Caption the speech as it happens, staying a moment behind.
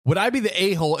Would I be the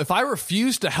a-hole if I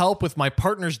refuse to help with my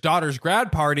partner's daughter's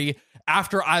grad party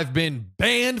after I've been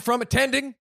banned from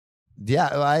attending? Yeah,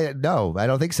 I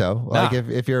don't think so. Nah. Like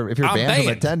if you're banned from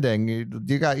attending,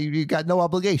 you got no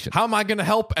obligation. How am I going to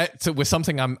help with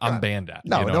something I'm banned at?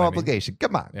 No, You know no what I mean? obligation.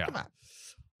 Come on.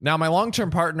 Now, my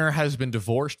long-term partner has been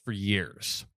divorced for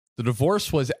years. The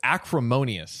divorce was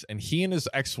acrimonious, and he and his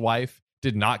ex-wife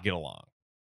did not get along.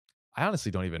 I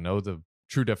honestly don't even know the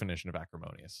true definition of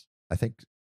acrimonious. I think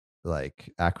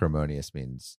like acrimonious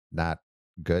means not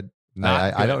good.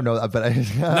 Not I don't know, but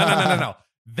No.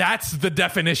 That's the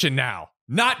definition now.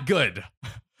 Not good.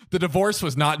 The divorce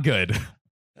was not good.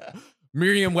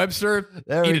 Merriam-Webster,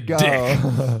 There eat we a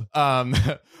go.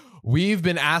 dick. We've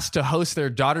been asked to host their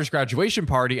daughter's graduation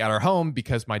party at our home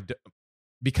because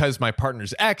my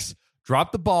partner's ex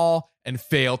dropped the ball and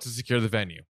failed to secure the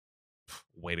venue.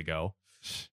 Way to go.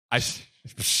 I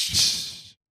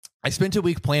spent a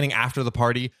week planning after the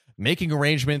party, making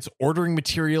arrangements, ordering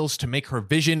materials to make her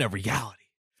vision a reality.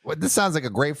 Well, this sounds like a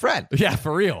great friend. Yeah,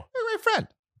 for real. A great friend.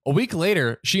 A week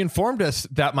later, she informed us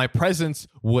that my presence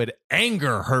would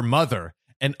anger her mother,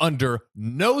 and under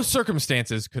no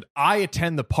circumstances could I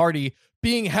attend the party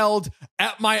being held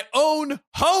at my own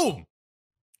home.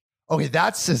 Okay,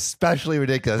 that's especially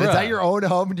ridiculous. Bruh. Is that your own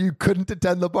home and you couldn't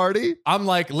attend the party? I'm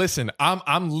like, listen,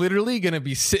 I'm literally going to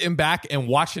be sitting back and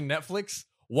watching Netflix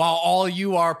while all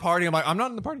you are partying. I'm like, I'm not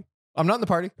in the party. I'm not in the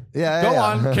party. Yeah. Go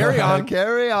on. Carry on.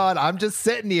 Carry on. I'm just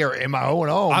sitting here in my own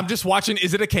home. I'm just watching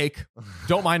Is It a Cake?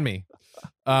 Don't mind me.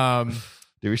 Dude,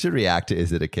 we should react to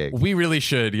Is It a Cake? We really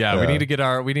should. Yeah.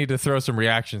 We need to throw some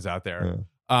reactions out there.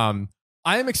 Yeah.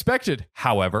 I am expected,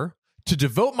 however, to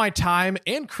devote my time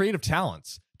and creative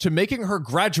talents to making her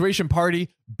graduation party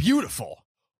beautiful.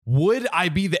 Would I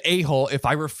be the a-hole if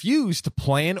I refuse to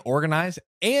plan, organize,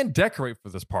 and decorate for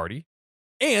this party?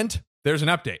 And there's an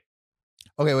update.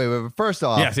 Okay, wait. First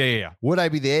off, Yes, yeah. would I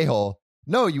be the a-hole?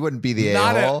 No, you wouldn't be the a-hole.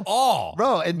 Not at all.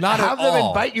 Bro, and Not have at them all.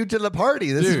 invite you to the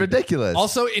party. This is Dude, ridiculous.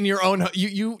 Also, in your own,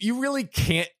 you really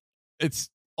can't. It's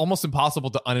almost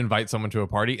impossible to uninvite someone to a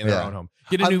party in their own home.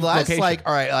 Get a new Unless, location. like,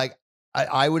 all right, like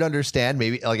I would understand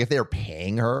maybe like if they're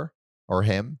paying her or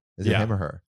him. Is it Yeah. him or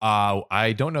her?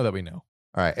 I don't know that we know.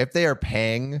 All right, if they are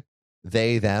paying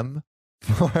them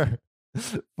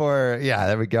for yeah,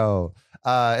 there we go.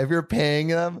 If you're paying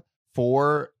them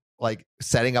for like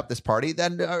setting up this party,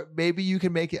 then maybe you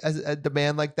can make it as a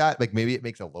demand like that. Like maybe it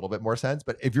makes a little bit more sense.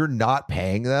 But if you're not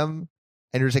paying them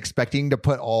and you're just expecting to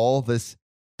put all this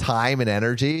time and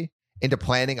energy into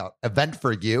planning an event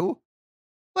for you,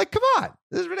 like, come on,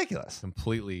 this is ridiculous.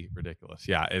 Completely ridiculous.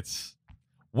 Yeah, it's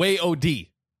way OD.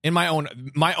 In my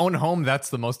own home, that's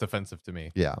the most offensive to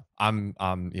me. Yeah. I'm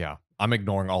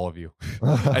ignoring all of you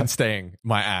and staying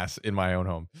my ass in my own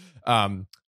home.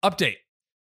 Update.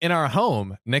 In our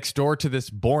home, next door to this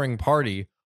boring party,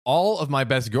 all of my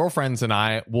best girlfriends and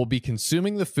I will be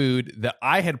consuming the food that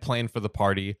I had planned for the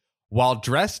party while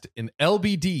dressed in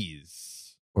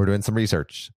LBDs. We're doing some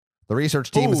research. The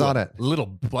research team is on it. Little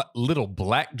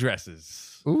black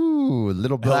dresses. Ooh,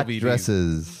 little black LBDs.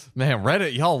 dresses. Man,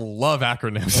 Reddit, y'all love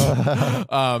acronyms.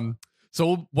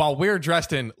 So while we're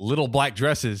dressed in little black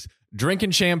dresses,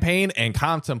 drinking champagne and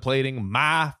contemplating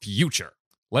my future.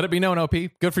 Let it be known, OP.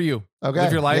 Good for you. Okay.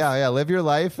 Live your life. Yeah. Live your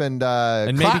life and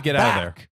And maybe clap get out of there. back.